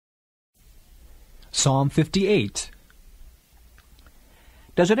Psalm 58.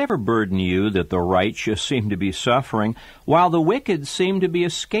 Does it ever burden you that the righteous seem to be suffering, while the wicked seem to be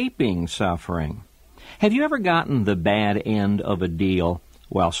escaping suffering? Have you ever gotten the bad end of a deal,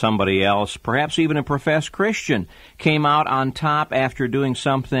 while somebody else, perhaps even a professed Christian, came out on top after doing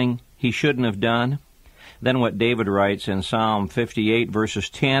something he shouldn't have done? Then what David writes in Psalm 58, verses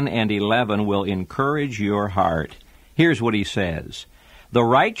 10 and 11, will encourage your heart. Here's what he says: "The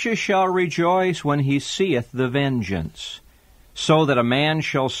righteous shall rejoice when he seeth the vengeance, so that a man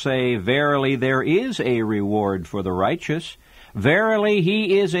shall say, Verily there is a reward for the righteous. Verily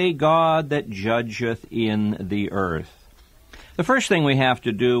he is a God that judgeth in the earth." The first thing we have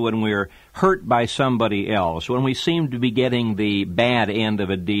to do when we're hurt by somebody else, when we seem to be getting the bad end of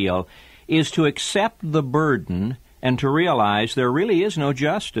a deal, is to accept the burden and to realize there really is no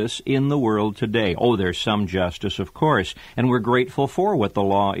justice in the world today. Oh, there's some justice, of course, and we're grateful for what the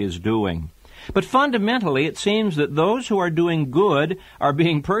law is doing. But fundamentally, it seems that those who are doing good are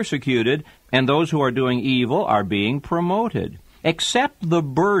being persecuted, and those who are doing evil are being promoted. Accept the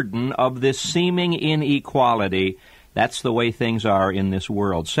burden of this seeming inequality. That's the way things are in this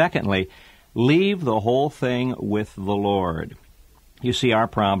world. Secondly, leave the whole thing with the Lord. You see, our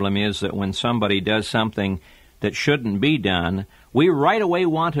problem is that when somebody does something that shouldn't be done, we right away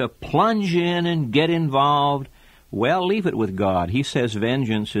want to plunge in and get involved. Well, leave it with God. He says,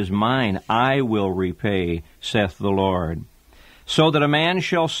 "Vengeance is mine, I will repay, saith the Lord." So that a man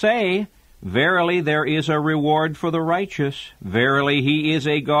shall say, Verily there is a reward for the righteous. Verily he is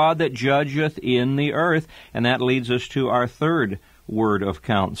a God that judgeth in the earth. And that leads us to our third word of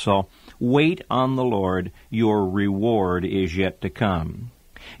counsel. Wait on the Lord, your reward is yet to come.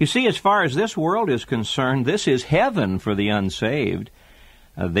 You see, as far as this world is concerned, this is heaven for the unsaved.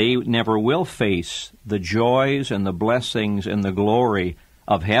 They never will face the joys and the blessings and the glory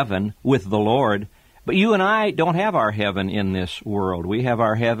of heaven with the Lord. But you and I don't have our heaven in this world. We have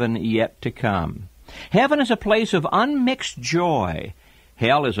our heaven yet to come. Heaven is a place of unmixed joy.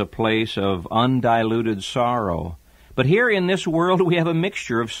 Hell is a place of undiluted sorrow. But here in this world we have a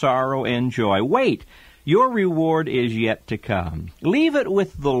mixture of sorrow and joy. Wait, your reward is yet to come. Leave it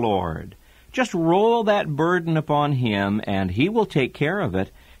with the Lord. Just roll that burden upon Him, and He will take care of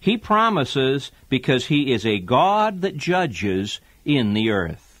it. He promises, because He is a God that judges in the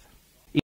earth.